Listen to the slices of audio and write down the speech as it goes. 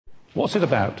What's it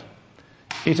about?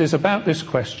 It is about this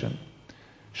question.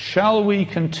 Shall we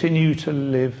continue to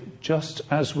live just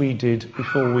as we did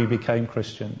before we became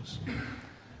Christians?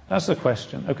 That's the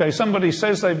question. Okay, somebody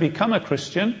says they've become a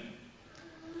Christian,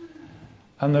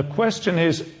 and the question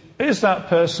is that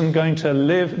person going to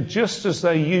live just as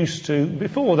they used to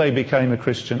before they became a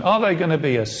Christian? Are they going to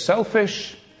be as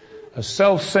selfish, as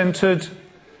self-centered,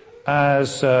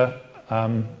 as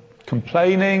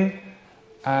complaining,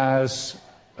 as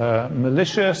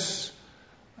malicious,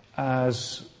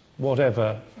 as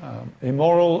whatever,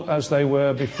 immoral as they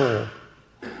were before?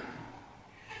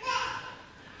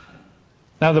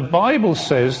 Now, the Bible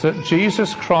says that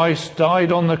Jesus Christ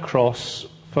died on the cross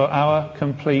for our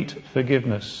complete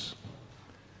forgiveness.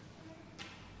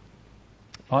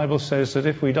 The Bible says that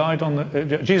if we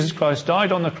Jesus Christ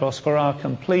died on the cross for our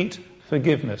complete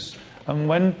forgiveness. And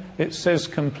when it says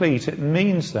complete, it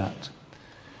means that.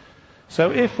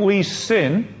 So if we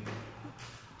sin,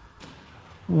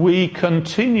 we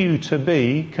continue to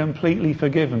be completely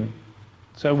forgiven.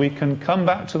 So we can come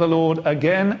back to the Lord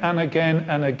again and again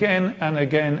and again and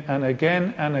again and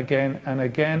again and again and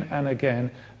again and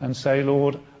again and say,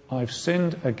 Lord, I've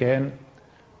sinned again.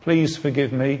 Please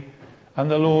forgive me.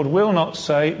 And the Lord will not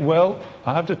say, well,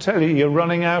 I have to tell you, you're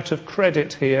running out of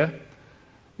credit here.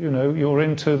 You know, you're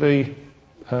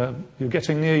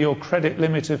getting near your credit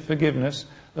limit of forgiveness.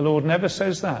 The Lord never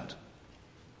says that.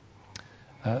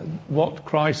 What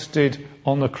Christ did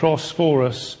on the cross for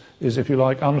us is, if you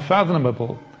like,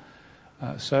 unfathomable.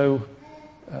 So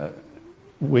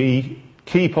we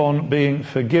keep on being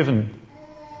forgiven.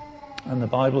 And the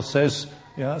Bible says,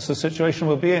 that's the situation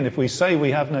we'll be in. If we say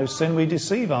we have no sin, we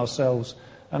deceive ourselves,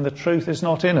 and the truth is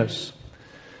not in us.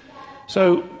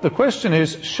 So the question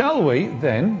is, shall we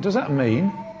then, does that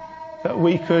mean that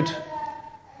we could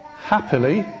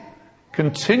happily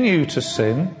continue to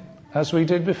sin as we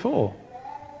did before?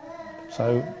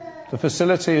 So the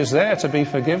facility is there to be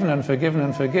forgiven and forgiven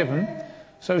and forgiven.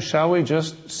 So shall we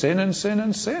just sin and sin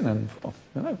and sin?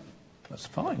 And, that's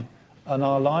fine. And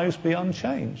our lives be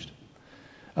unchanged.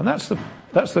 And that's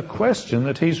the question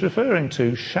that he's referring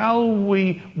to.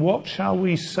 What shall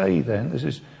we say then? This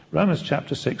is Romans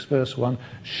chapter 6, verse 1.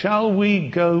 Shall we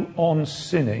go on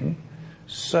sinning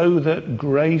so that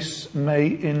grace may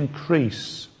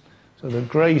increase? So the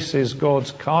grace is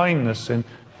God's kindness in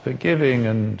forgiving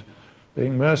and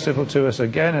being merciful to us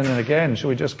again and again. Shall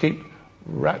we just keep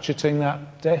ratcheting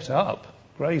that debt up?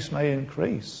 Grace may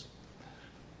increase.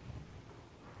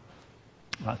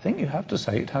 I think you have to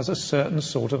say it has a certain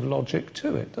sort of logic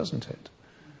to it, doesn't it?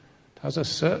 It has a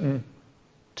certain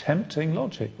tempting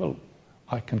logic. Well,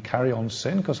 I can carry on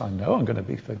sin because I know I'm going to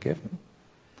be forgiven.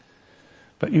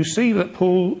 But you see that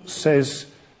Paul says,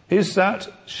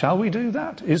 shall we do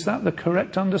that? Is that the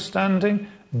correct understanding?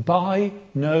 By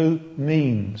no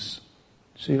means.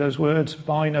 See those words,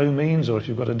 by no means, or if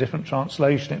you've got a different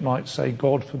translation, it might say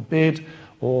God forbid,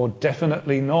 or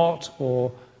definitely not,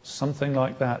 or something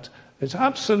like that. It's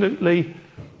absolutely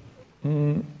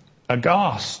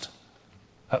aghast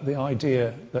at the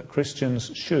idea that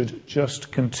Christians should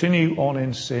just continue on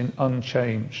in sin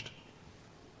unchanged.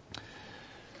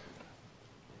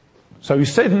 So he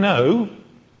said no,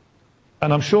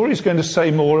 and I'm sure he's going to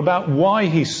say more about why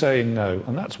he's saying no,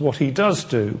 and that's what he does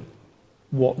do.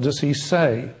 What does he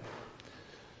say?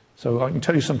 So I can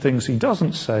tell you some things he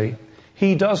doesn't say.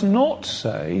 He does not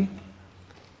say,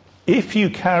 if you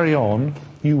carry on,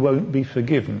 you won't be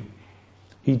forgiven.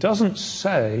 He doesn't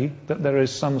say that there is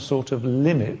some sort of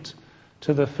limit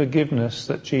to the forgiveness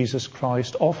that Jesus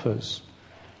Christ offers.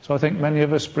 So I think many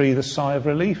of us breathe a sigh of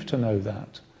relief to know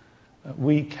that.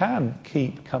 We can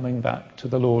keep coming back to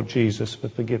the Lord Jesus for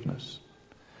forgiveness.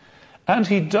 And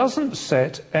he doesn't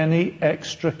set any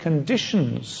extra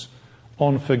conditions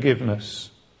on forgiveness.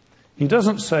 He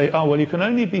doesn't say, you can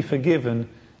only be forgiven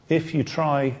if you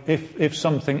try, if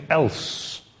something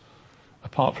else,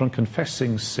 apart from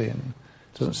confessing sin.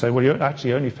 It doesn't say, you're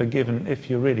actually only forgiven if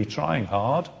you're really trying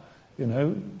hard.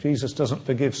 Jesus doesn't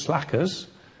forgive slackers.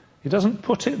 He doesn't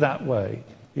put it that way.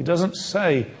 He doesn't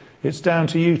say, it's down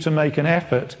to you to make an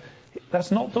effort.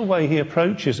 That's not the way he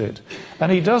approaches it.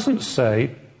 And he doesn't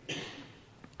say,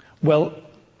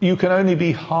 you can only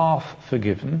be half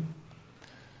forgiven.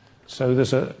 So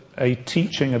there's a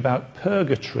teaching about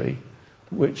purgatory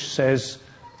which says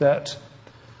that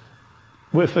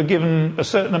we're forgiven a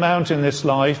certain amount in this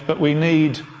life, but we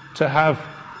need to have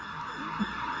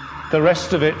the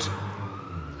rest of it.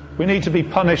 We need to be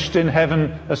punished in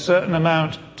heaven a certain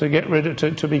amount to get rid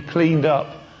of, to be cleaned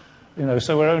up.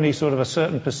 So we're only sort of a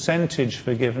certain percentage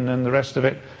forgiven, and the rest of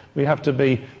it we have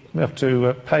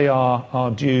to pay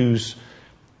our dues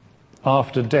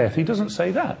after death. He doesn't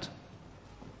say that.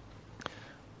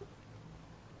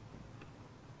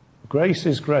 Grace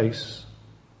is grace.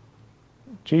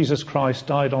 Jesus Christ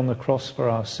died on the cross for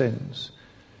our sins.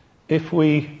 If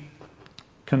we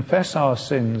confess our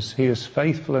sins, he is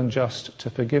faithful and just to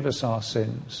forgive us our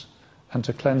sins and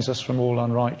to cleanse us from all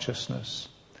unrighteousness.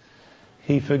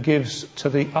 He forgives to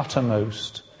the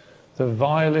uttermost the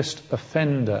vilest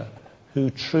offender who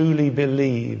truly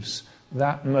believes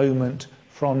that moment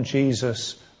from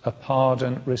Jesus a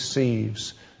pardon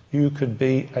receives. You could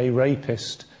be a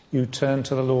rapist. You turn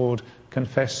to the Lord,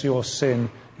 confess your sin,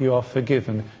 you are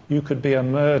forgiven. You could be a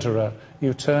murderer.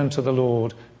 You turn to the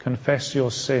Lord, confess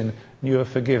your sin, you are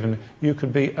forgiven. You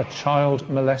could be a child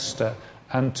molester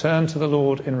and turn to the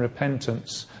Lord in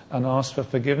repentance and ask for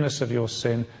forgiveness of your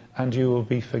sin, and you will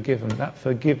be forgiven. That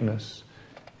forgiveness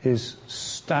is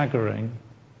staggering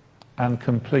and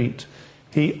complete.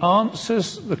 He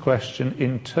answers the question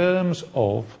in terms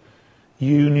of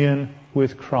union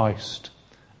with Christ.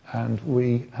 And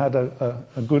we had a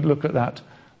good look at that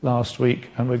last week,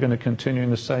 and we're going to continue in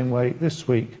the same way this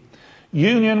week.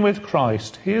 Union with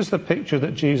Christ. Here's the picture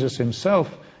that Jesus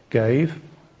himself gave.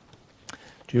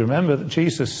 Do you remember that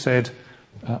Jesus said,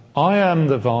 I am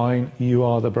the vine, you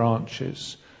are the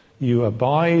branches. You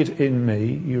abide in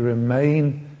me, you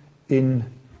remain in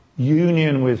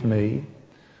union with me.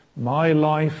 My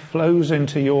life flows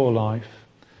into your life,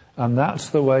 and that's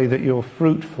the way that you're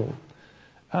fruitful.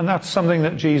 And that's something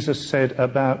that Jesus said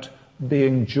about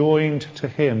being joined to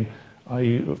him.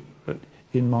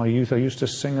 In my youth, I used to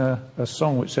sing a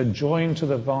song which said, joined,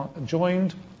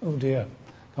 oh dear,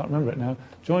 can't remember it now.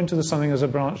 Joined to the something as a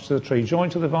branch to the tree.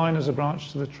 Joined to the vine as a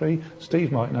branch to the tree.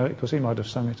 Steve might know it because he might have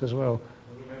sung it as well.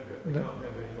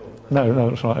 No,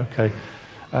 that's right, okay.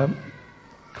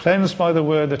 Cleansed by the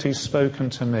word that he's spoken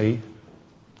to me.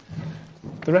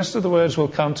 The rest of the words will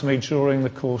come to me during the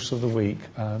course of the week.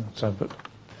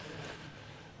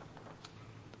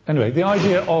 Anyway, the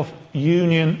idea of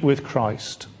union with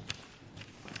Christ.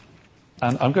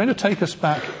 And I'm going to take us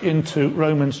back into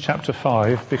Romans chapter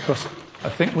 5 because I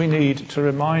think we need to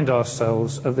remind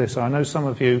ourselves of this. I know some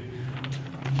of you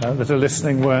that are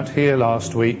listening weren't here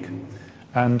last week,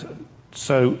 and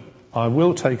so I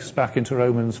will take us back into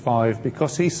Romans 5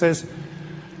 because he says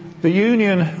the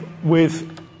union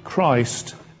with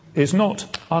Christ is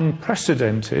not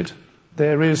unprecedented.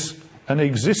 There is an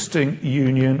existing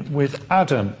union with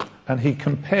Adam, and he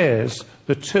compares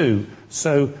the two.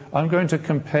 So I'm going to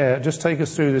compare, just take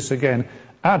us through this again,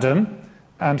 Adam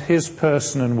and his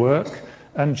person and work,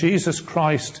 and Jesus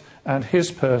Christ and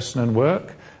his person and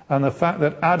work, and the fact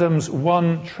that Adam's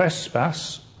one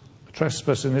trespass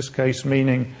in this case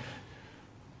meaning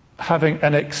having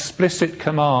an explicit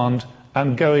command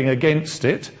and going against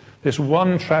it, this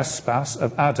one trespass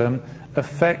of Adam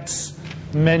affects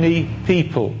many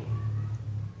people.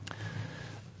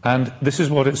 And this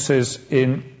is what it says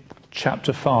in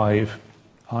chapter 5.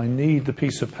 I need the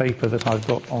piece of paper that I've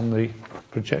got on the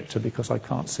projector because I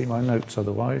can't see my notes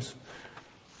otherwise.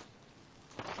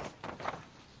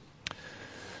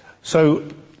 So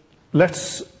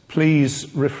let's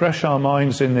please refresh our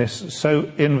minds in this.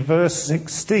 So in verse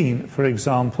 16, for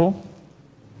example,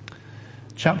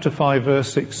 chapter 5,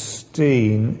 verse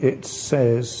 16, it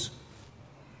says,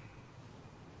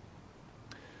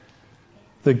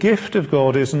 the gift of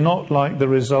God is not like the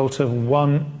result of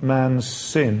one man's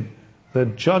sin. The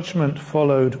judgment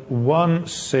followed one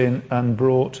sin and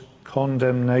brought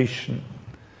condemnation.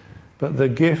 But the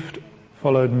gift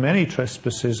followed many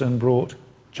trespasses and brought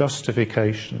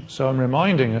justification. So I'm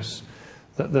reminding us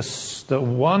that the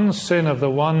one sin of the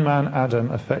one man Adam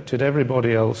affected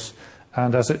everybody else,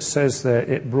 and as it says there,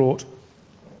 it brought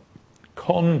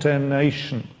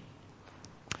condemnation.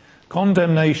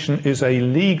 Condemnation is a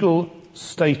legal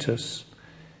status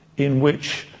in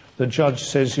which the judge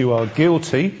says you are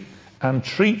guilty and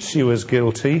treats you as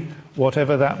guilty,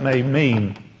 whatever that may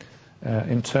mean,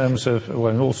 in terms of, well,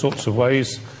 in all sorts of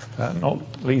ways,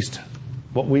 not least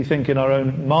what we think in our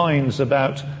own minds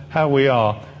about how we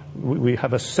are. We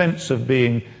have a sense of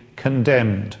being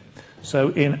condemned. So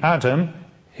in Adam,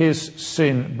 his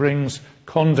sin brings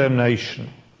condemnation.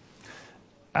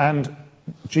 And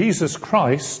Jesus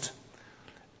Christ,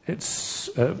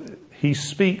 he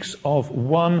speaks of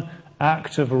one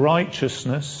act of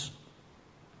righteousness,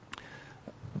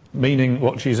 meaning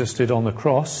what Jesus did on the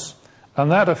cross, and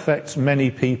that affects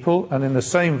many people. And in the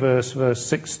same verse, verse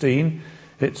 16,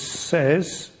 it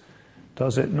says,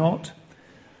 does it not?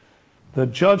 The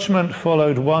judgment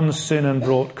followed one sin and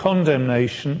brought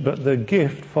condemnation, but the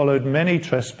gift followed many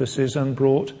trespasses and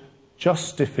brought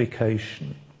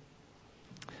justification.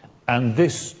 And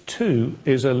this too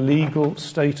is a legal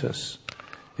status.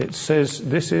 It says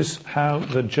this is how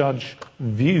the judge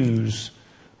views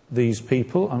these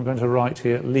people. I'm going to write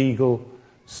here legal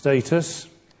status.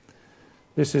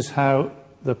 This is how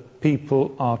the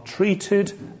people are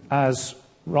treated as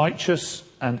righteous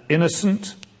and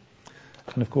innocent.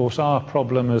 And of course our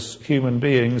problem as human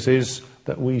beings is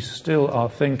that we still are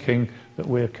thinking that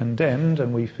we're condemned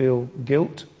and we feel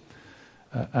guilt.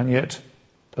 And yet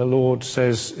the Lord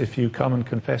says if you come and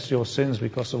confess your sins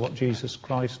because of what Jesus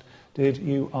Christ did,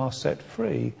 you are set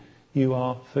free, you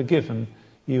are forgiven,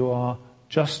 you are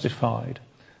justified.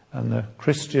 And the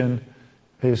Christian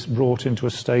is brought into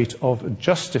a state of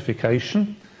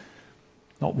justification,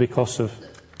 not because of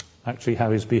actually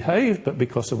how he's behaved, but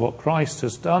because of what Christ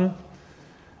has done.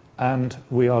 And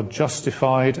we are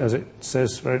justified, as it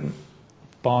says,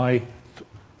 by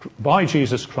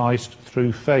Jesus Christ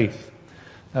through faith.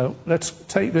 Now, let's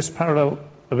take this parallel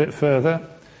a bit further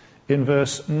in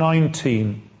verse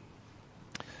 19.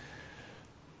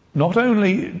 Not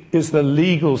only is the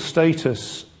legal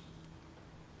status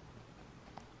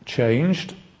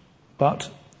changed, but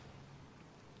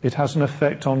it has an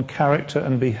effect on character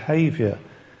and behaviour.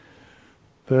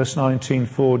 Verse 19,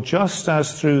 for just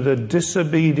as through the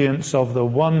disobedience of the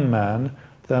one man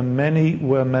the many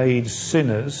were made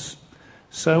sinners,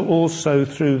 so also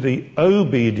through the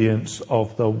obedience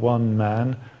of the one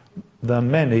man the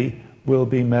many will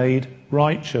be made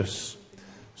righteous.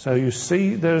 So you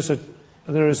see there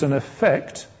is an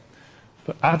effect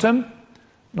for Adam,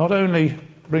 not only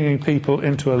bringing people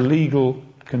into a legal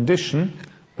condition,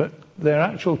 but their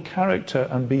actual character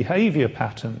and behaviour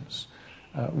patterns.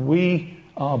 We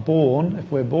are born, if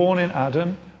we're born in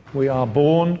Adam, we are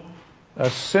born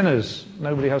as sinners.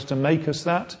 Nobody has to make us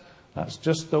that. That's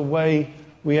just the way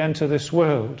we enter this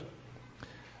world.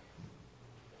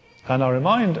 And I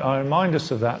remind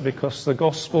us of that because the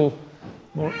gospel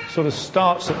sort of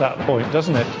starts at that point,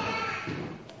 doesn't it?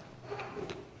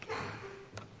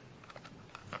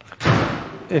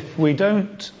 If we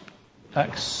don't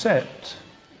accept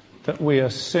that we are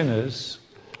sinners,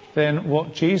 then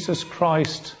what Jesus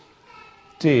Christ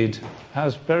did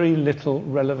has very little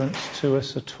relevance to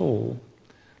us at all,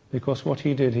 because what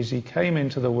he did is he came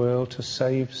into the world to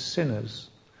save sinners.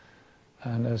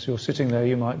 And as you're sitting there,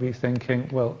 you might be thinking,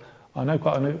 well, I know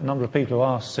quite a number of people who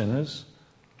are sinners,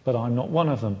 but I'm not one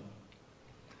of them.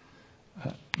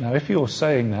 Now, if you're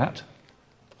saying that,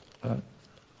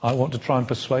 I want to try and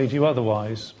persuade you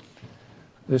otherwise.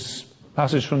 This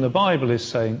passage from the Bible is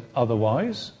saying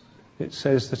otherwise. It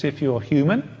says that if you're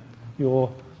human,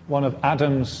 you're one of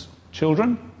Adam's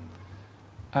children,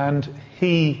 and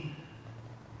he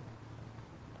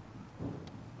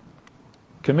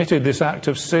committed this act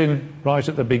of sin right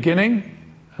at the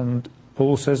beginning, and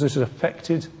Paul says this has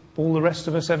affected all the rest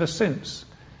of us ever since.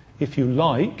 If you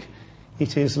like,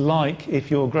 it is like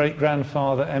if your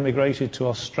great-grandfather emigrated to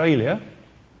Australia.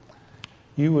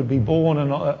 You would be born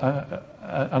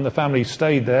and the family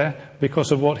stayed there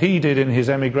because of what he did in his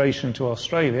emigration to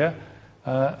Australia.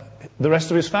 The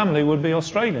rest of his family would be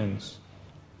Australians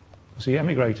because he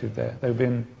emigrated there. They've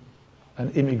been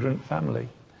an immigrant family.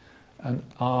 And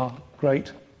our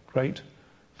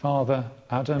great-great-father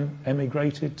Adam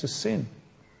emigrated to sin.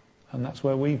 And that's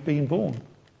where we've been born.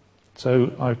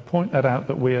 So I point that out,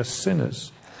 that we are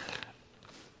sinners.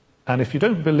 And if you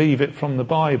don't believe it from the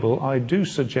Bible, I do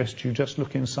suggest you just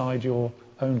look inside your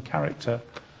own character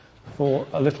for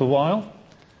a little while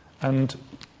and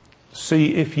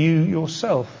see if you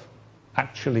yourself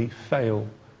actually fail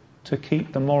to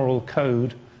keep the moral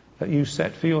code that you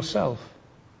set for yourself.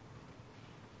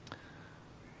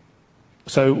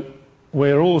 So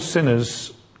we're all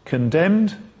sinners,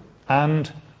 condemned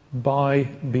and by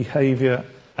behaviour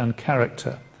and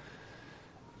character.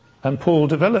 And Paul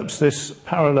develops this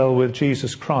parallel with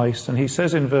Jesus Christ, and he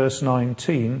says in verse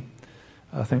 19,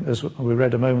 I think as we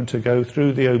read a moment ago,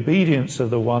 through the obedience of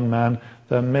the one man,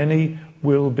 the many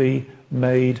will be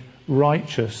made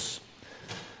righteous.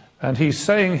 And he's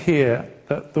saying here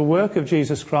that the work of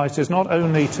Jesus Christ is not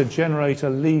only to generate a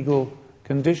legal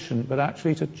condition, but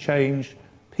actually to change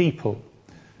people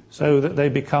so that they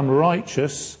become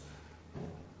righteous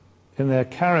in their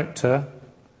character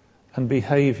and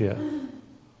behaviour.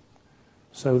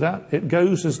 So that it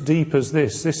goes as deep as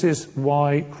this. This is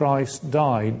why Christ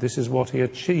died. This is what he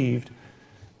achieved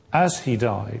as he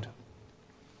died.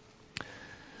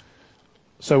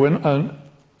 So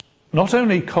not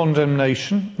only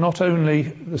condemnation, not only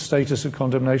the status of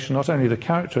condemnation, not only the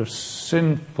character of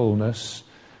sinfulness,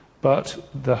 but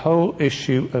the whole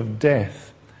issue of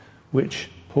death, which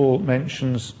Paul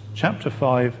mentions, chapter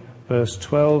 5, verse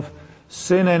 12,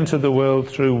 Sin entered the world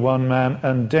through one man,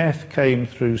 and death came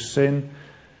through sin.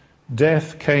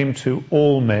 Death came to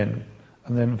all men.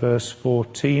 And then verse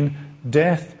 14,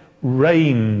 death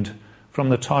reigned from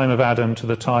the time of Adam to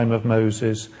the time of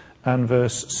Moses. And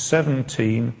verse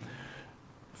 17,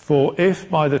 for if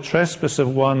by the trespass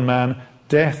of one man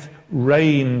death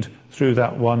reigned through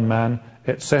that one man,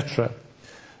 etc.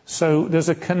 So there's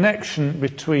a connection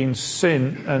between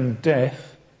sin and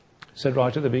death. It said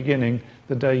right at the beginning,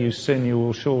 the day you sin you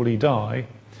will surely die.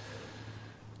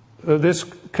 This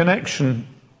connection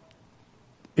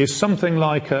is something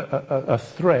like a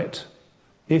threat.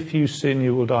 If you sin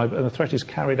you will die, and the threat is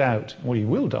carried out. Well, you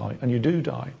will die, and you do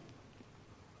die.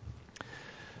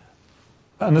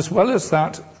 And as well as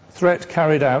that threat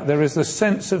carried out, there is the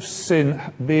sense of sin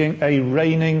being a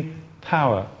reigning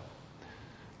power.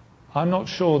 I'm not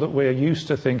sure that we're used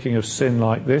to thinking of sin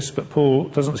like this, but Paul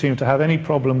doesn't seem to have any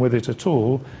problem with it at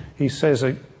all. He says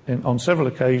on several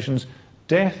occasions,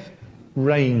 death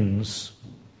reigns.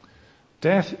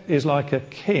 Death is like a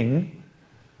king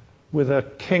with a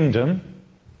kingdom,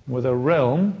 with a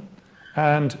realm,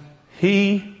 and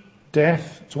he,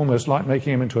 death, it's almost like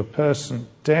making him into a person,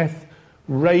 death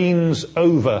reigns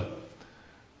over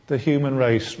the human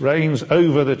race, reigns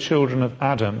over the children of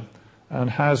Adam, and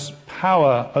has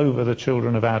power over the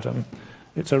children of Adam.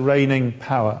 It's a reigning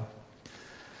power.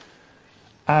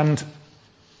 And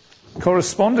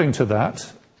corresponding to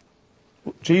that,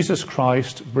 Jesus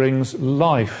Christ brings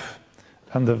life.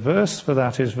 And the verse for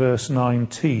that is verse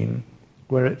 19,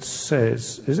 where it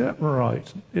says, is that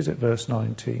right? Is it verse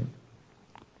 19?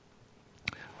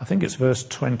 I think it's verse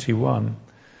 21.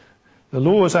 The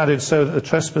law was added so that the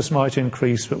trespass might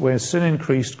increase, but where sin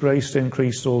increased, grace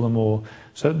increased all the more.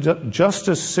 So just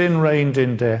as sin reigned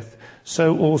in death,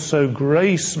 so also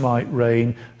grace might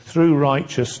reign through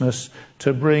righteousness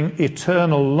to bring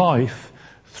eternal life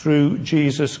through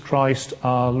Jesus Christ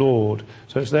our Lord.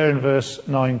 So it's there in verse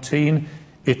 19,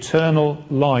 eternal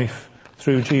life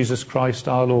through Jesus Christ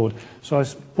our Lord. So I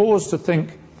pause to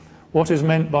think what is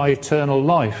meant by eternal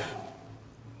life.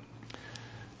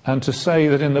 And to say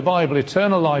that in the Bible,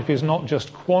 eternal life is not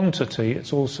just quantity,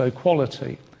 it's also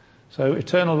quality. So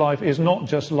eternal life is not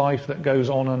just life that goes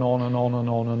on and on and on and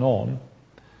on and on.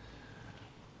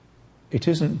 It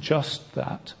isn't just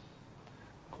that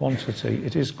quantity,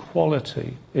 it is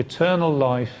quality. Eternal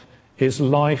life is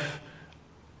life,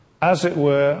 as it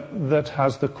were, that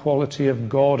has the quality of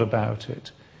God about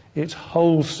it. It's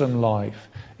wholesome life,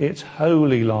 it's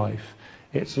holy life.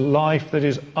 It's life that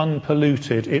is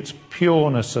unpolluted. It's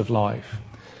pureness of life.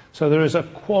 So there is a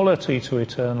quality to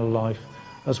eternal life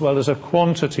as well as a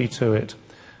quantity to it.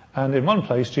 And in one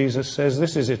place Jesus says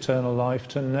this is eternal life,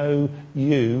 to know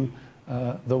you,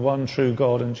 the one true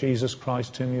God, and Jesus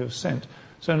Christ whom you have sent.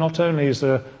 So not only is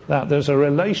there that, there's a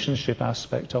relationship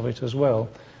aspect of it as well.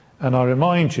 And I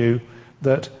remind you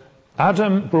that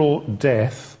Adam brought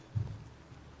death,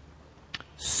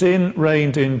 sin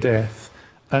reigned in death,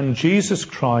 and Jesus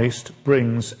Christ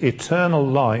brings eternal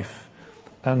life,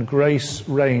 and grace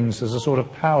reigns. There's a sort of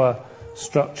power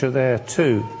structure there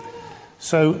too.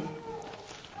 So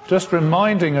just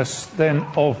reminding us then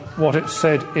of what it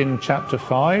said in chapter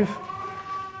 5,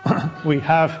 we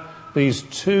have these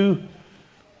two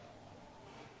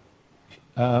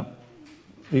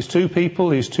people,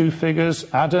 these two figures,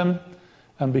 Adam,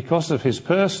 and because of his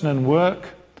person and work,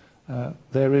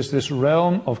 there is this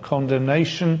realm of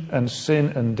condemnation and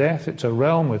sin and death. It's a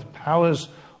realm with powers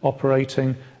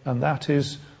operating, and that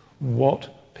is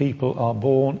what people are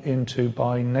born into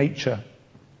by nature.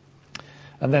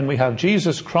 And then we have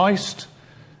Jesus Christ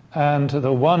and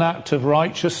the one act of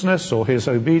righteousness, or his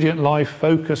obedient life,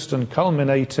 focused and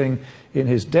culminating in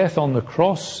his death on the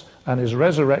cross and his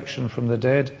resurrection from the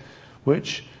dead,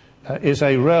 which is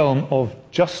a realm of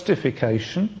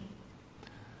justification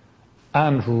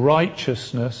and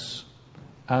righteousness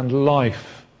and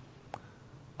life,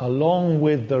 along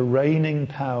with the reigning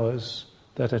powers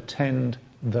that attend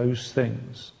those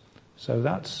things. So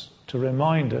that's to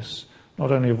remind us not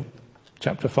only of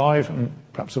chapter 5 and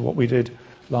perhaps of what we did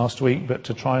last week, but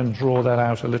to try and draw that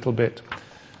out a little bit.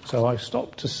 So I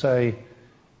stopped to say,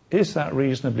 is that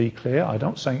reasonably clear? I'm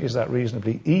not saying is that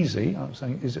reasonably easy, I'm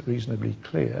saying is it reasonably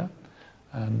clear?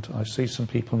 And I see some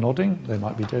people nodding. They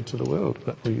might be dead to the world,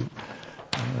 but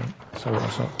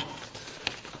so.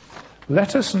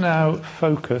 Let us now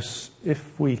focus,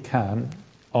 if we can,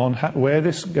 on where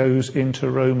this goes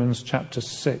into Romans chapter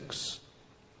 6.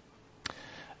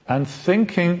 And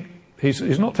thinking,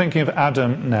 he's not thinking of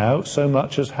Adam now so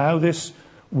much as how this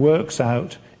works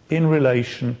out in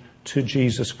relation to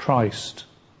Jesus Christ.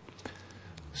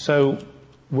 So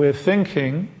we're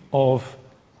thinking of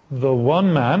the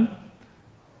one man,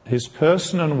 his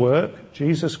person and work,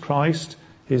 Jesus Christ,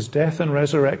 his death and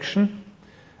resurrection,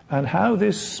 and how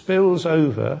this spills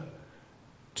over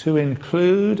to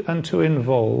include and to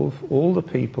involve all the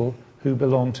people who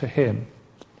belong to him.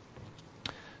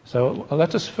 So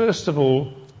let us first of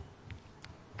all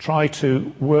try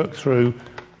to work through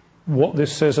what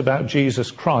this says about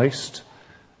Jesus Christ,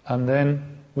 and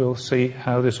then we'll see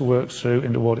how this works through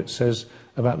into what it says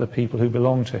about the people who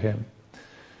belong to him.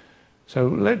 So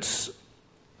let's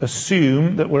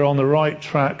assume that we're on the right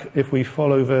track if we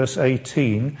follow verse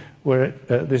 18, where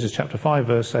this is chapter 5,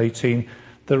 verse 18,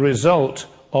 the result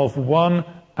of one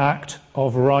act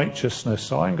of righteousness.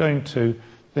 So I'm going to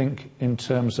think in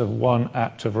terms of one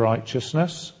act of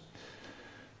righteousness.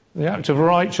 The act of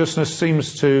righteousness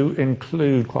seems to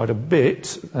include quite a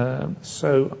bit,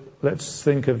 so let's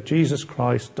think of Jesus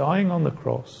Christ dying on the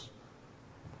cross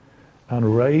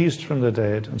and raised from the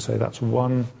dead, and say that's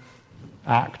one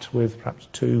act with perhaps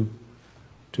two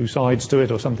sides to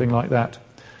it or something like that.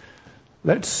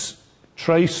 Let's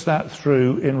trace that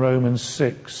through in Romans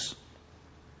 6.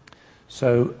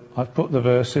 So I've put the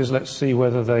verses, let's see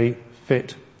whether they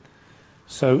fit.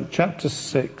 So chapter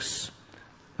 6,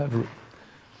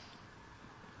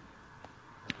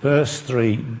 verse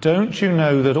 3, don't you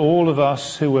know that all of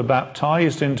us who were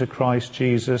baptized into Christ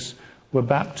Jesus were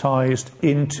baptized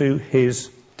into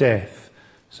his death?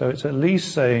 So it's at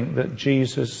least saying that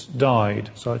Jesus died.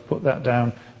 So I've put that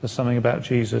down as something about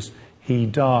Jesus. He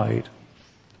died.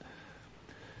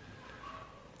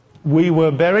 We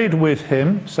were buried with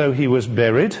him, so he was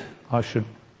buried.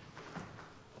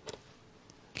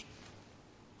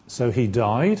 So he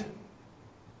died,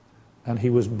 and he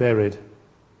was buried.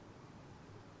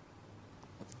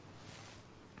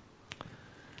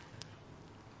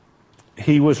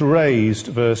 He was raised,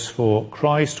 verse 4.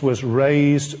 Christ was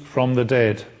raised from the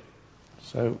dead.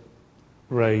 So,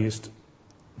 raised,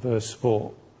 verse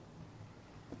 4.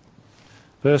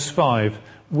 Verse 5.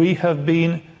 We have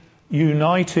been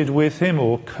united with him,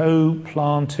 or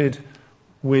co-planted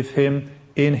with him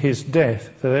in his death.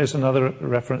 So there's another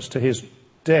reference to his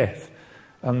death.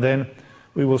 And then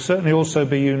we will certainly also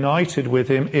be united with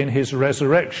him in his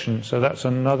resurrection. So that's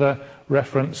another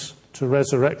reference to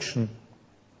resurrection.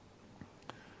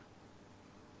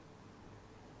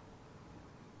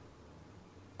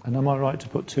 And am I right to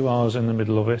put 2 hours in the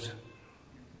middle of it?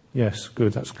 Yes,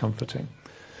 good, that's comforting.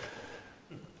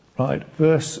 Right,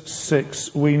 verse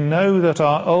 6. We know that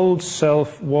our old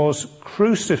self was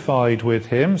crucified with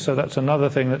him. So that's another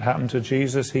thing that happened to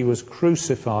Jesus. He was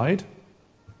crucified.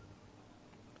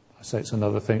 I say it's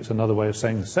another thing, it's another way of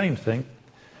saying the same thing.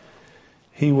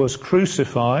 He was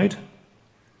crucified.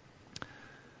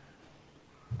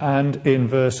 And in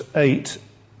verse 8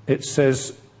 it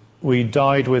says we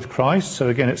died with Christ. So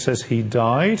again it says he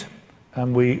died.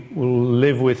 And we will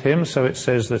live with him. So it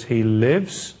says that he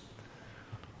lives.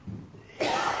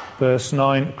 Verse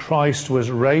 9, Christ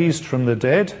was raised from the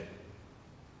dead.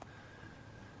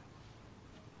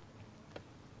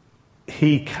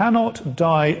 He cannot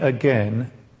die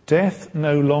again. Death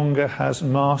no longer has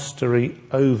mastery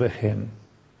over him.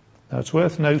 Now it's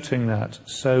worth noting that.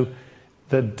 So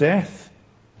the death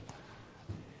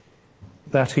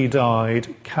that he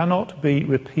died cannot be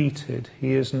repeated.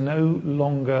 He is no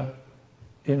longer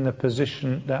in the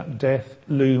position that death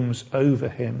looms over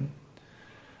him.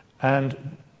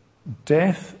 And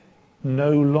death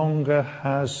no longer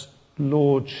has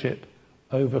lordship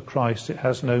over Christ. It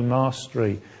has no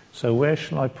mastery. So where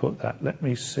shall I put that? Let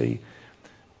me see.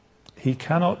 He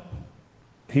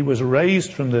was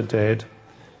raised from the dead.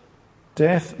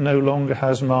 Death no longer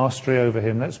has mastery over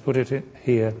him. Let's put it in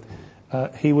here.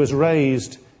 He was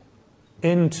raised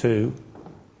into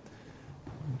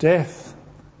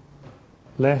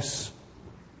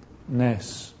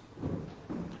deathlessness.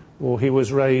 Or he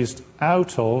was raised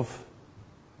out of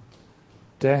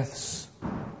death's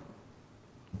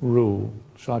rule.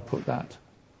 Shall I put that?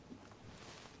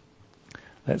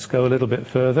 Let's go a little bit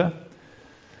further.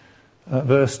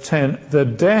 Verse 10. The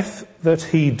death that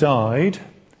he died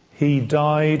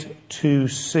to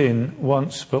sin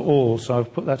once for all. So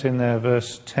I've put that in there,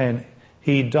 verse 10.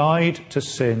 He died to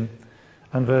sin.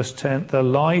 And verse 10. The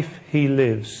life he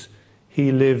lives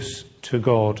to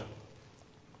God.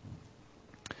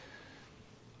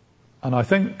 And I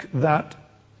think that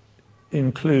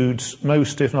includes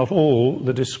most, if not all,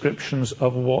 the descriptions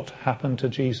of what happened to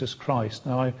Jesus Christ.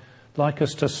 Now, I'd like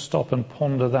us to stop and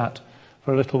ponder that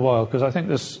for a little while, because I think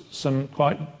there's some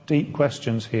quite deep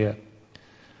questions here.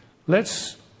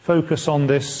 Let's focus on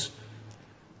this,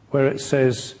 where it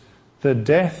says, the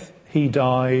death he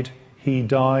died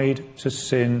to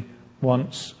sin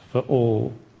once for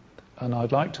all. And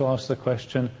I'd like to ask the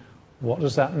question, what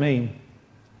does that mean?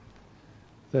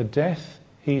 The death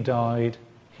he died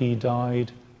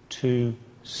to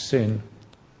sin.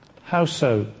 How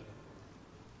so?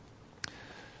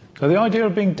 So the idea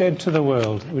of being dead to the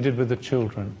world, we did with the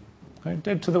children. Okay?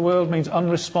 Dead to the world means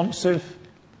unresponsive,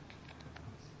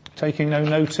 taking no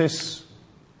notice,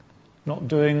 not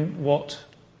doing what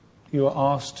you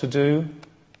are asked to do.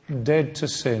 Dead to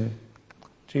sin.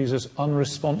 Jesus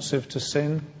unresponsive to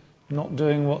sin, not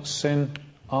doing what sin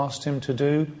asked him to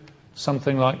do,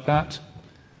 something like that.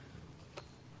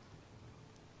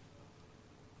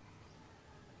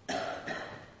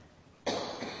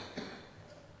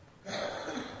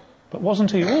 But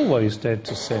wasn't he always dead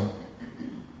to sin?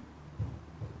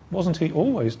 Wasn't he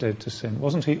always dead to sin?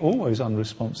 Wasn't he always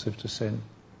unresponsive to sin?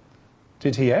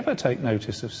 Did he ever take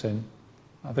notice of sin?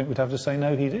 I think we'd have to say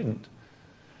no, he didn't.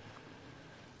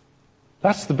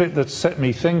 That's the bit that set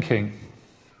me thinking.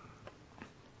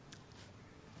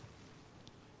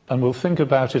 And we'll think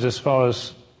about it as far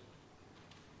as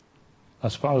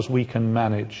we can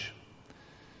manage.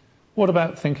 What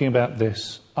about thinking about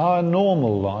this? Our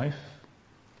normal life,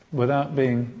 without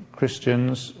being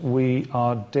Christians, we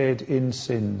are dead in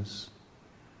sins.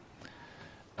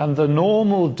 And the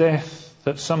normal death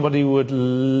that somebody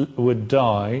would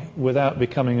die without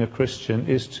becoming a Christian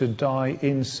is to die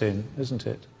in sin, isn't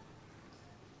it?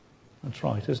 That's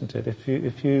right, isn't it?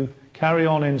 If you carry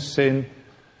on in sin,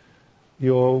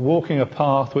 you're walking a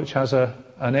path which has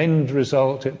an end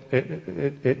result.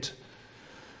 It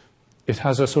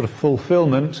has a sort of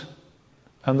fulfillment,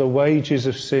 and the wages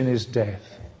of sin is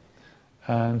death.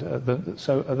 And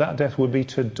so that death would be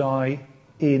to die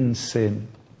in sin.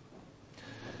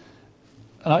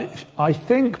 And I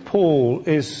think Paul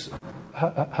has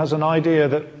an idea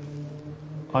that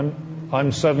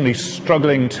I'm certainly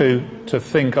struggling to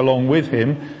think along with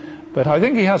him, but I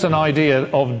think he has an idea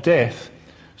of death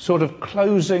sort of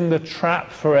closing the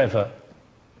trap forever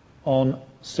on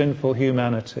sinful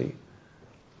humanity.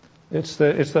 It's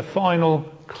the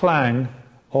final clang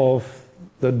of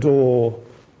the door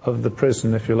of the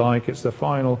prison, if you like. It's the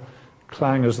final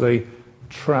clang as the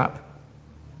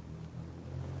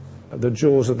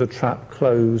jaws of the trap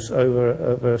close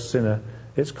over a sinner.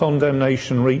 It's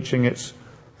condemnation reaching its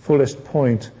fullest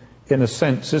point, in a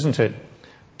sense, isn't it?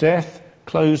 Death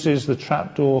closes the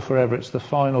trap door forever. It's the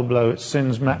final blow. It's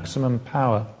sin's maximum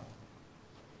power.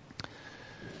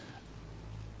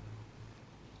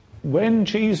 When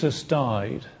Jesus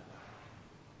died,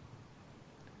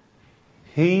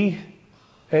 he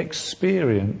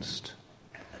experienced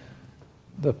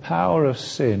the power of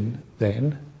sin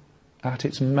then at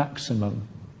its maximum,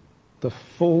 the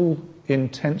full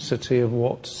intensity of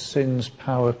what sin's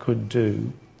power could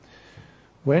do.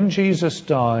 When Jesus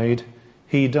died,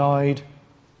 he died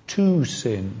to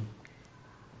sin.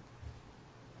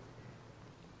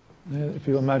 If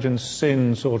you imagine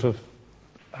sin sort of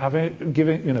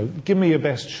give me your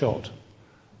best shot.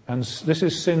 And this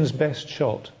is sin's best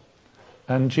shot.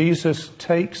 And Jesus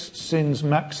takes sin's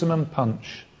maximum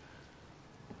punch.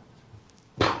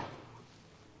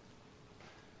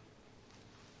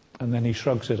 And then he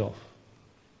shrugs it off.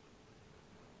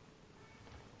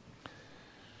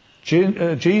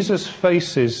 Jesus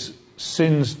faces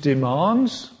sin's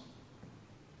demands,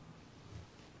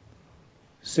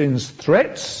 sin's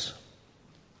threats,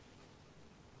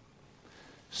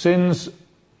 sin's,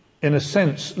 in a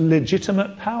sense,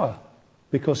 legitimate power.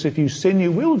 Because if you sin,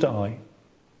 you will die.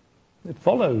 It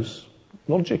follows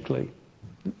logically,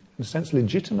 in a sense,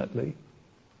 legitimately.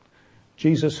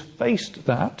 Jesus faced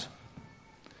that,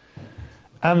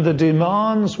 and the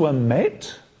demands were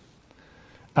met,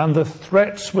 and the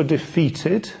threats were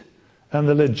defeated, and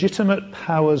the legitimate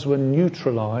powers were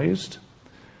neutralized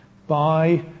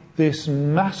by this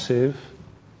massive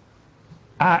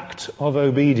act of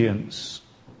obedience.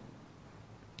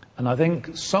 And I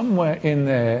think somewhere in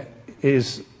there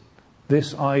is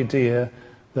this idea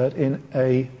that in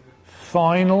a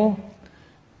final,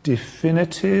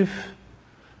 definitive,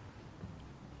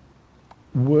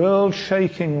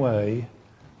 world-shaking way,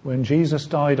 when Jesus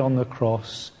died on the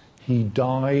cross, he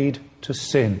died to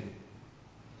sin.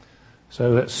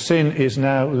 So that sin is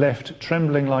now left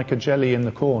trembling like a jelly in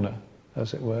the corner,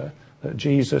 as it were. That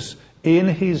Jesus, in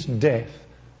his death,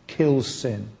 kills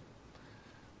sin.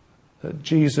 That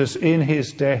Jesus, in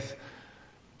his death,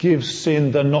 gives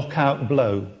sin the knockout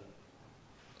blow.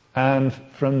 And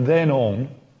from then on,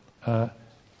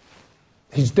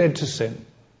 he's dead to sin.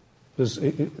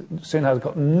 Sin has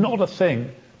got not a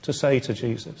thing to say to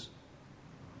Jesus.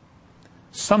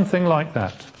 Something like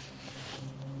that.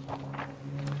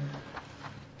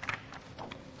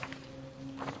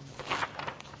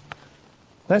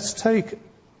 Let's take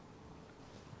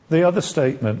the other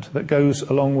statement that goes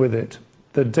along with it.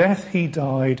 The death he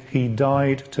died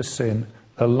to sin.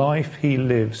 The life he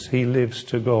lives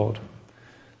to God.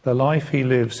 The life he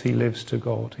lives to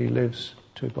God. He lives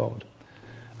to God.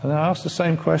 And I ask the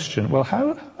same question. Well,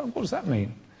 what does that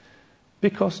mean?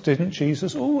 Because didn't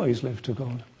Jesus always live to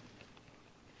God?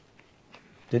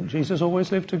 Didn't Jesus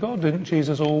always live to God? Didn't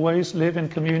Jesus always live in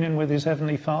communion with his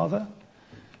heavenly Father?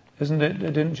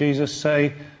 Didn't Jesus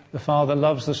say the Father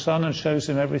loves the Son and shows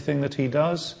him everything that he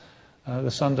does?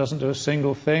 The Son doesn't do a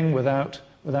single thing without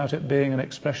it being an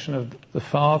expression of the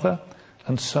Father,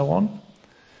 and so on.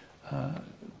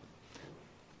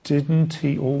 Didn't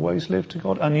he always live to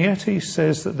God? And yet he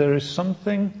says that there is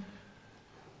something,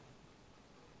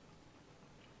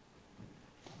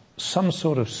 some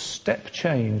sort of step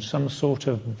change, some sort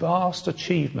of vast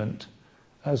achievement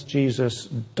as Jesus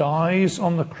dies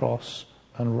on the cross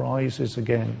and rises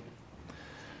again.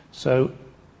 So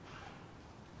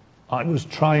I was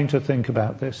trying to think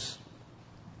about this.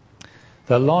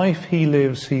 The life he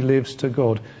lives to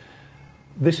God.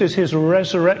 This is his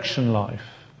resurrection life.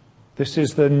 This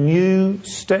is the new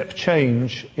step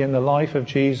change in the life of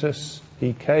Jesus.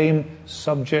 He came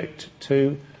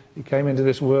into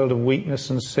this world of weakness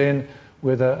and sin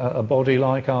with a body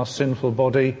like our sinful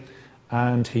body,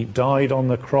 and he died on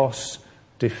the cross,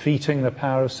 defeating the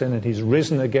power of sin, and he's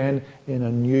risen again in a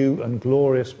new and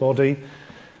glorious body.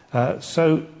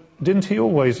 So didn't he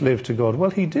always live to God?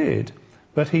 Well, he did,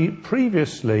 but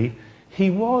previously he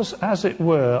was, as it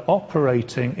were,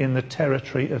 operating in the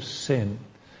territory of sin.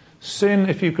 Sin,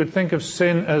 if you could think of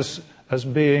sin as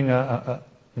being a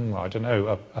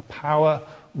power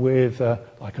with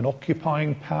like an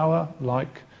occupying power,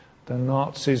 like the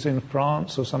Nazis in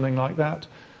France or something like that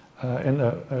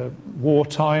in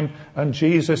wartime, and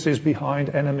Jesus is behind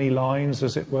enemy lines,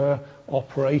 as it were,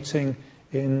 operating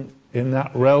in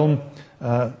that realm,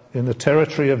 in the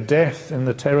territory of death, in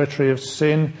the territory of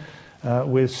sin,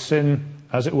 with sin,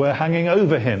 as it were, hanging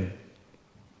over him.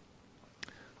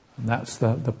 And that's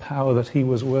the power that he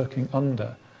was working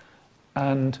under.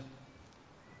 And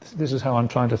this is how I'm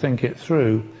trying to think it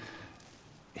through.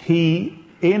 He,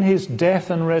 in his death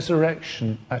and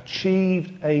resurrection,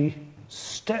 achieved a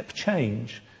step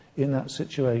change in that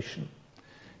situation.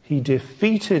 He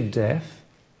defeated death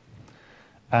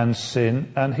and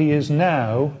sin, and he is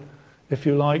now, if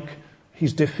you like,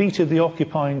 he's defeated the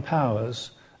occupying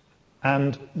powers,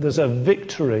 and there's a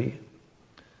victory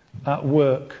at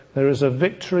work. There is a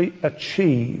victory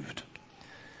achieved.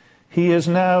 He is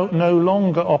now no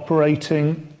longer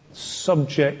operating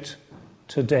subject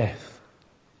to death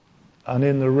and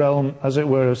in the realm, as it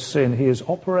were, of sin. He is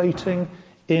operating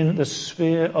in the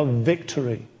sphere of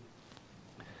victory.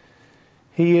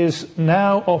 He is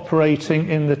now operating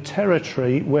in the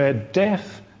territory where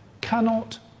death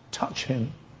cannot touch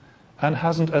him and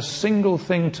hasn't a single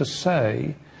thing to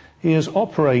say. He is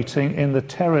operating in the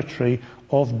territory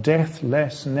of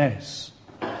deathlessness.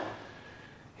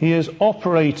 He is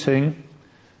operating,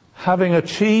 having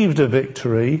achieved a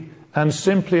victory, and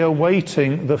simply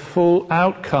awaiting the full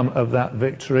outcome of that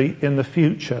victory in the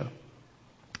future.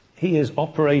 He is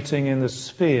operating in the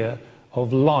sphere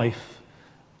of life.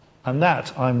 And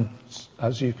that,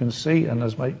 as you can see, and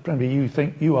as maybe you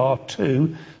think you are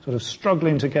too, sort of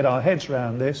struggling to get our heads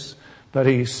around this, but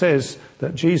he says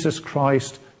that Jesus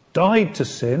Christ died to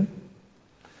sin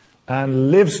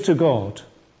and lives to God.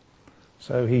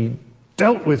 So he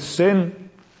dealt with sin,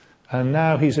 and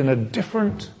now he's in a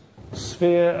different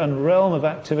sphere and realm of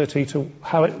activity to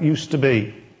how it used to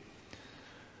be.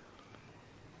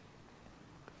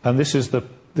 And this is the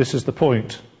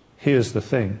point. Here's the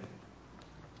thing.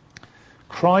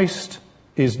 Christ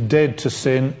is dead to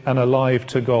sin and alive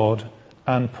to God.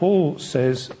 And Paul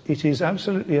says it is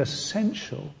absolutely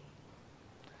essential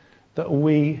that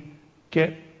we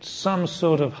get some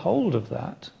sort of hold of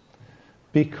that,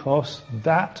 because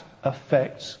that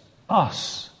affects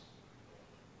us.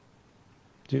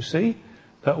 Do you see?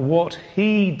 That what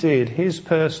he did, his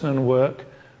person and work,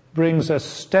 brings a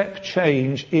step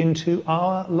change into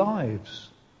our lives.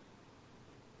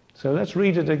 So let's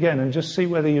read it again and just see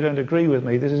whether you don't agree with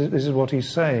me. This is what he's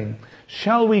saying.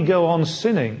 Shall we go on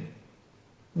sinning?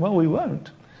 Well, we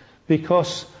won't,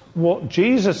 because what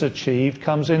Jesus achieved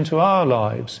comes into our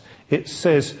lives. It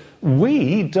says,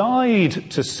 we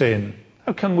died to sin.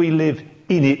 How can we live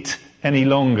in it any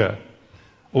longer?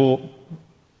 Or,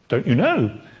 don't you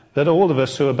know that all of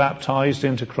us who are baptized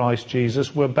into Christ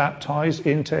Jesus were baptized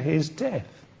into his death?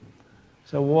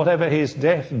 So whatever his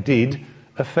death did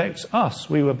affects us.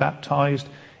 We were baptized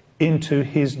into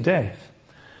his death.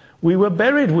 We were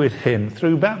buried with him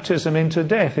through baptism into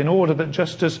death, in order that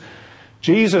just as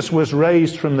Jesus was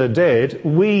raised from the dead,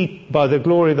 we, by the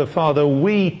glory of the Father,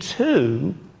 we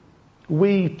too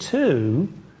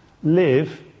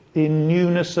live in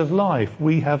newness of life.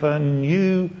 We have a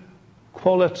new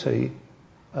quality,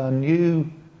 a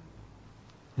new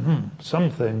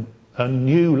a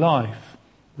new life.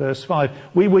 Verse 5,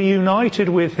 we were united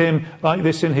with him like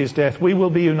this in his death. We will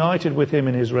be united with him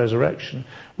in his resurrection.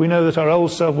 We know that our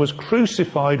old self was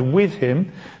crucified with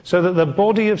him so that the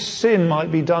body of sin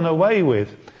might be done away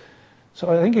with.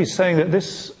 So I think he's saying that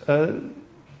this,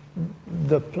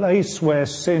 the place where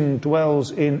sin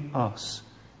dwells in us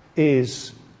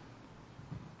is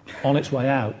on its way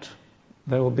out.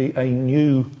 There will be a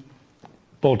new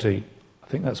body. I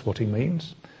think that's what he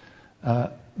means.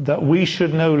 That we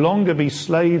should no longer be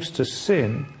slaves to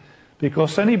sin,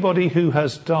 because anybody who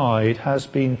has died has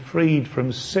been freed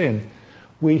from sin.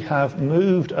 We have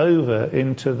moved over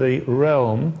into the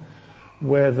realm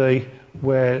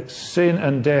where sin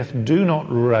and death do not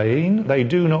reign. They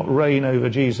do not reign over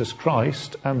Jesus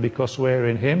Christ, and because we're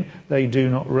in him, they do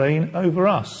not reign over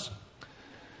us.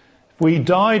 We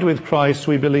died with Christ,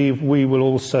 we believe we will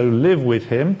also live with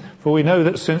him. For we know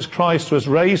that since Christ was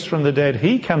raised from the dead,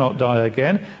 he cannot die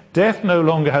again. Death no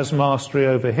longer has mastery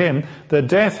over him. The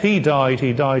death he died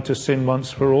to sin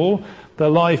once for all. The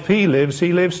life he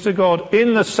lives to God.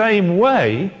 In the same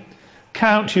way,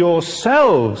 count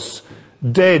yourselves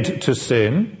dead to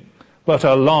sin, but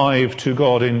alive to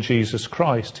God in Jesus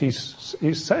Christ. He's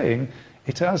saying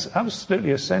it is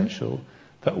absolutely essential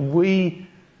that we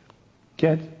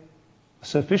get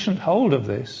sufficient hold of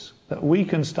this that we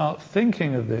can start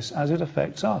thinking of this as it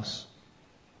affects us.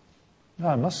 Now,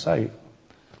 I must say,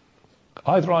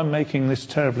 either I'm making this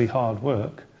terribly hard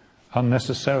work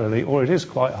unnecessarily, or it is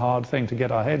quite a hard thing to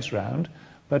get our heads round,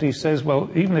 but he says, well,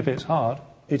 even if it's hard,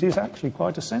 it is actually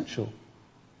quite essential.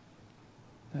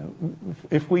 Now,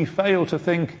 if we fail to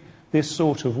think this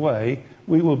sort of way,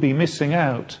 we will be missing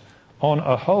out on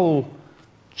a whole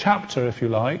chapter, if you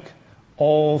like,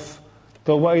 of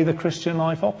the way the Christian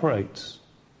life operates.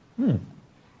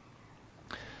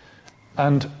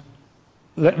 And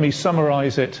let me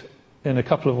summarise it in a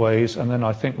couple of ways, and then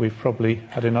I think we've probably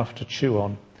had enough to chew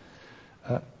on.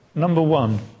 Number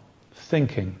one,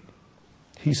 thinking.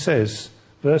 He says,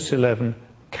 verse 11,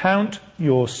 count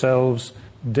yourselves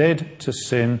dead to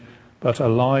sin, but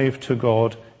alive to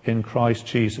God in Christ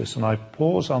Jesus. And I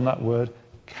pause on that word,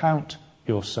 count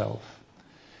yourself.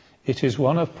 It is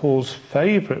one of Paul's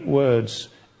favourite words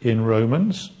in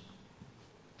Romans.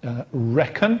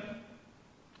 Reckon,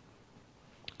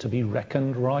 to be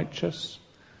reckoned righteous,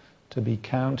 to be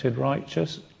counted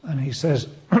righteous. And he says,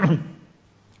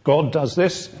 God does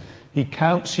this. He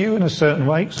counts you in a certain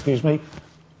way,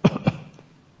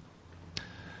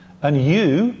 and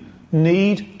you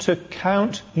need to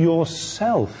count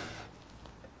yourself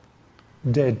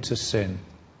dead to sin.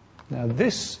 Now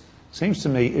this seems to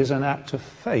me is an act of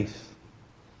faith.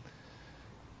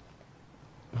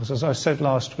 Because as I said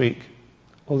last week,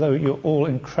 although you're all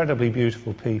incredibly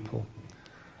beautiful people,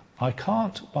 I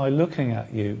can't, by looking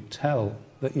at you, tell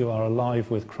that you are alive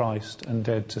with Christ and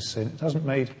dead to sin. It hasn't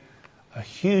made a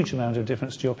huge amount of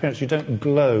difference to your appearance. You don't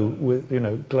glow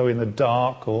glow in the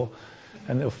dark,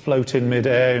 and they'll float in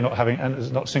midair. And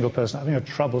there's not a single person having a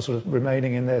trouble sort of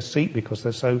remaining in their seat because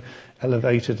they're so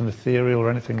elevated and ethereal or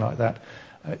anything like that.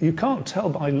 You can't tell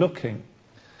by looking.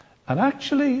 And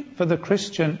actually, for the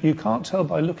Christian, you can't tell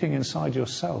by looking inside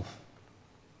yourself.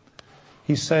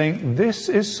 He's saying this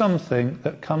is something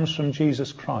that comes from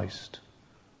Jesus Christ.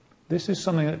 This is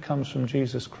something that comes from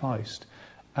Jesus Christ.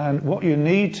 And what you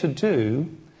need to do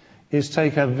is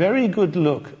take a very good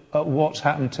look at what's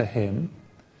happened to him,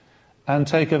 and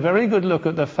take a very good look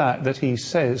at the fact that he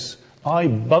says, I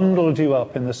bundled you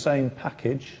up in the same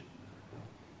package,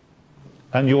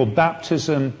 and your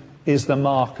baptism is the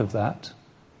mark of that.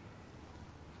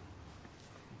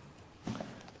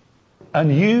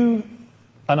 And you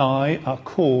and I are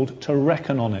called to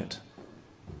reckon on it.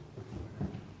 Do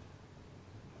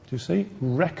you see?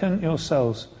 Reckon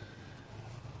yourselves.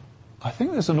 I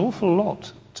think there's an awful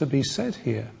lot to be said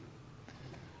here.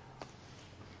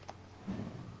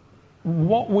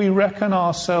 What we reckon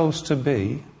ourselves to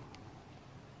be,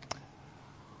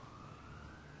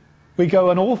 we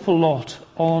go an awful lot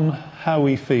on how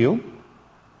we feel.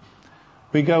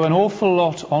 We go an awful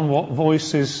lot on what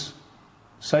voices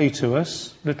say to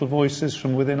us, little voices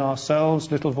from within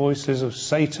ourselves, little voices of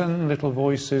Satan, little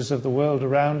voices of the world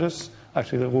around us.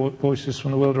 Actually, the voices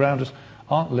from the world around us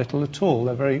aren't little at all.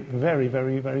 They're very, very,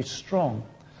 very, very strong.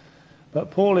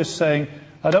 But Paul is saying,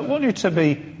 I don't want you to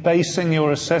be basing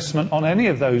your assessment on any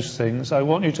of those things. I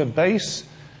want you to base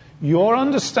your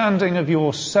understanding of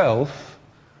yourself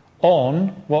on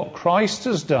what Christ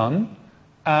has done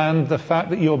and the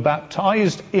fact that you're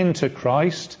baptized into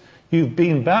Christ. You've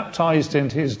been baptized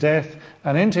into his death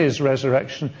and into his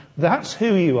resurrection. That's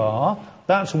who you are.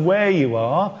 That's where you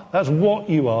are. That's what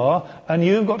you are. And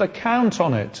you've got to count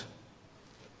on it.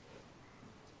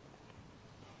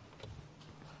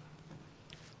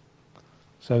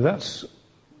 So that's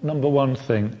number one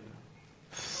thing.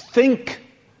 Think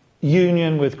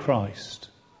union with Christ.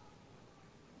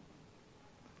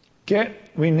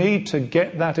 We need to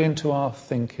get that into our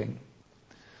thinking.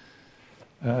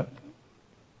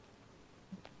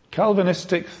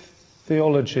 Calvinistic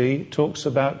theology talks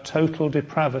about total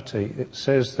depravity. It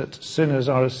says that sinners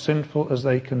are as sinful as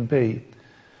they can be.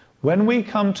 When we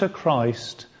come to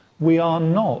Christ, we are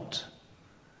not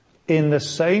in the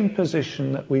same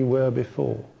position that we were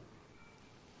before.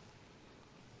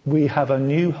 We have a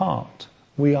new heart.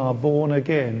 We are born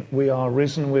again. We are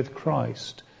risen with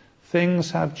Christ.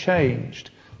 Things have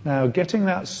changed. Now, getting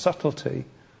that subtlety,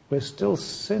 we're still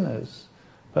sinners,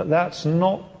 but that's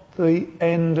not the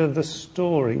end of the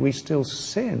story. We still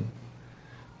sin,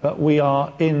 but we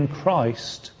are in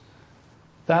Christ.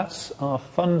 That's our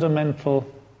fundamental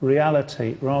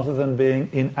reality, rather than being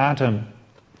in Adam.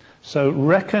 So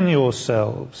reckon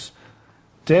yourselves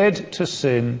dead to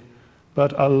sin,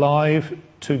 but alive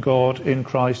to God in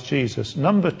Christ Jesus.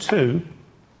 Number 2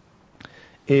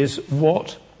 is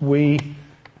how we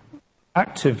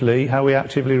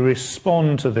actively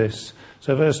respond to this.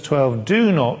 So verse 12,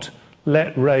 do not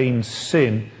let reign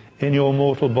sin in your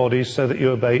mortal bodies so that you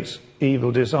obey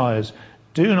evil desires.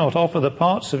 Do not offer the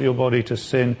parts of your body to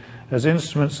sin as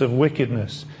instruments of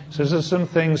wickedness. So there's some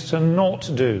things to not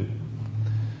do.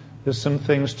 There's some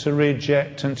things to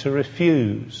reject and to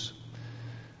refuse.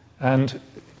 And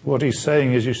what he's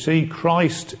saying is, you see,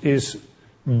 Christ is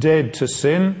dead to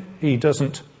sin. He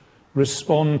doesn't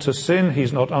respond to sin.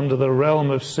 He's not under the realm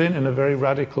of sin in a very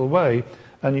radical way.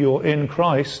 And you're in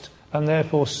Christ, and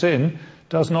therefore sin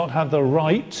does not have the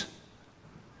right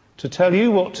to tell you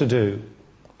what to do.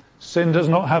 Sin does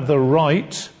not have the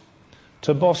right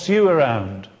to boss you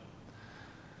around.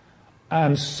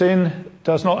 And sin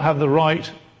does not have the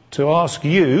right to ask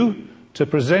you to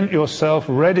present yourself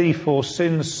ready for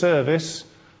sin's service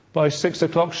by 6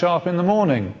 o'clock sharp in the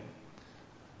morning.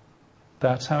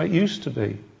 That's how it used to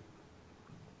be.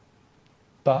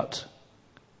 But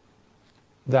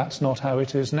that's not how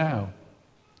it is now.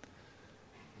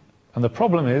 And the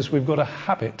problem is we've got a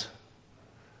habit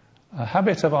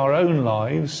of our own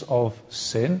lives of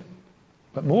sin.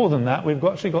 But more than that, we've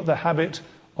actually got the habit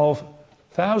of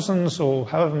thousands or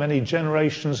however many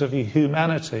generations of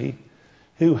humanity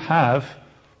who have,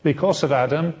 because of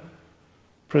Adam,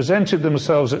 presented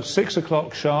themselves at 6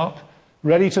 o'clock sharp,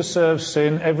 ready to serve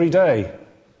sin every day.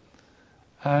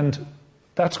 And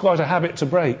that's quite a habit to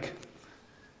break.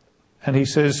 And he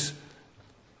says,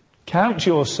 count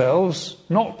yourselves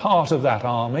not part of that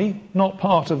army, not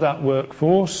part of that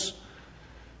workforce.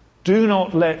 Do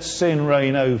not let sin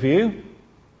reign over you.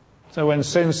 So when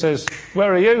sin says,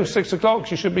 where are you? 6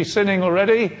 o'clock, you should be sinning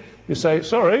already. You say,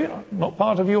 sorry, I'm not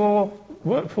part of your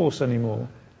workforce anymore.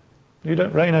 You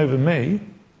don't reign over me.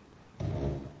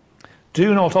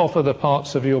 Do not offer the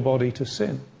parts of your body to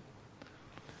sin.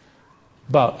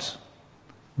 But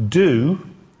do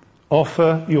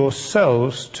offer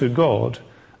yourselves to God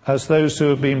as those who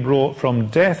have been brought from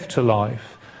death to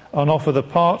life, and offer the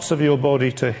parts of your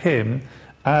body to him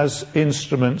as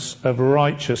instruments of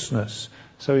righteousness.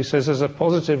 So he says there's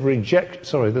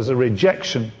a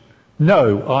rejection.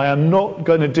 No, I am not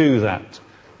going to do that.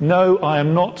 No, I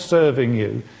am not serving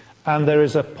you. And there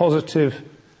is a positive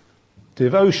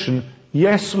devotion.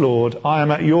 Yes, Lord, I am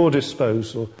at your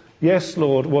disposal. Yes,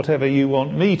 Lord, whatever you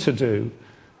want me to do.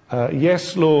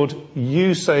 Yes, Lord,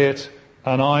 you say it,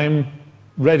 and I'm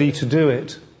ready to do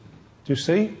it. Do you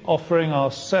see? Offering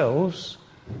ourselves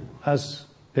as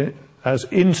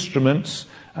instruments.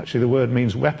 Actually, the word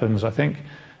means weapons, I think.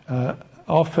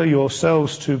 Offer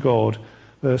yourselves to God,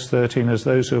 verse 13, as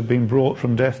those who have been brought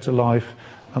from death to life,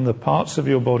 and the parts of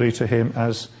your body to him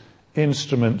as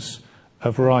instruments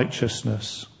of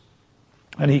righteousness.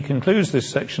 And he concludes this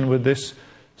section with this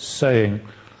saying,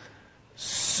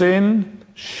 sin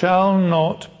shall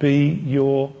not be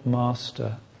your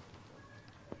master,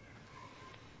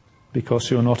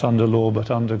 because you're not under law but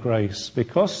under grace,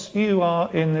 because you are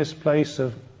in this place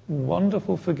of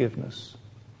wonderful forgiveness,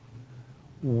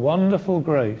 wonderful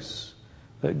grace,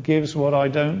 that gives what I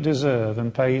don't deserve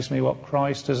and pays me what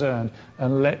Christ has earned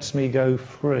and lets me go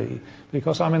free.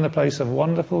 Because I'm in the place of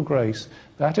wonderful grace,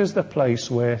 that is the place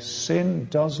where sin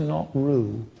does not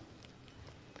rule.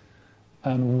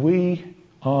 And we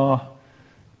are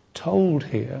told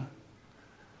here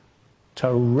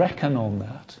to reckon on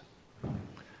that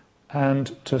and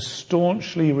to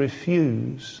staunchly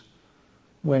refuse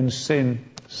when sin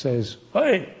says,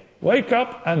 "Hey, wake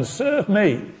up and serve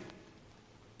me."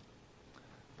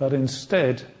 But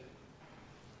instead,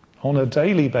 on a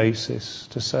daily basis,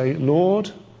 to say,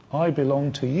 "Lord, I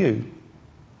belong to you,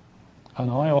 and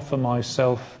I offer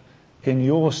myself in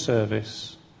your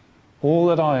service. All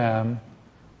that I am,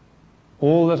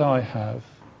 all that I have,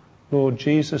 Lord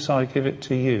Jesus, I give it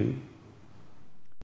to you.